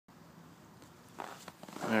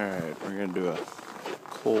We're going to do a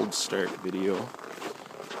cold start video.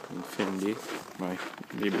 Infinity, my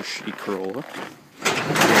neighbor's shitty Corolla.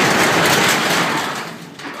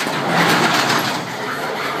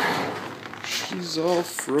 She's all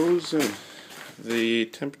frozen. The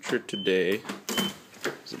temperature today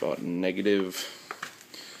is about negative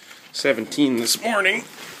 17 this morning.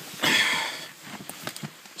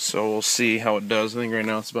 So we'll see how it does. I think right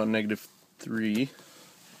now it's about negative 3.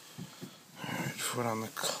 Alright, foot on the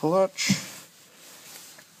clutch.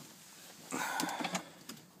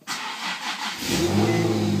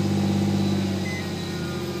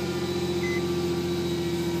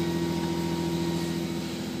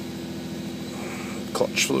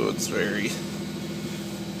 Clutch fluid's very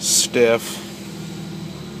stiff.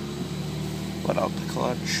 Let out the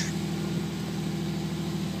clutch.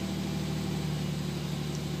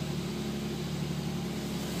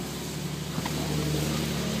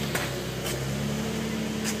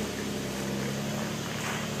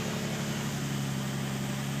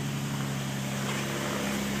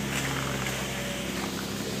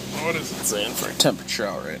 What is it saying for a temperature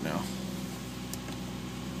out right now?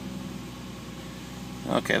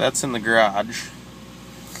 Okay, that's in the garage.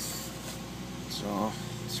 So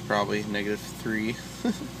it's probably negative 3.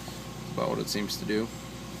 That's about what it seems to do.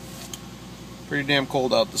 Pretty damn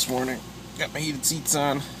cold out this morning. Got my heated seats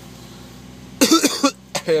on.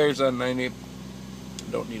 Air's on 90.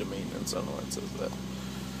 Don't need a maintenance. I don't know why it says that.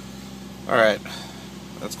 Alright,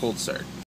 that's cold start.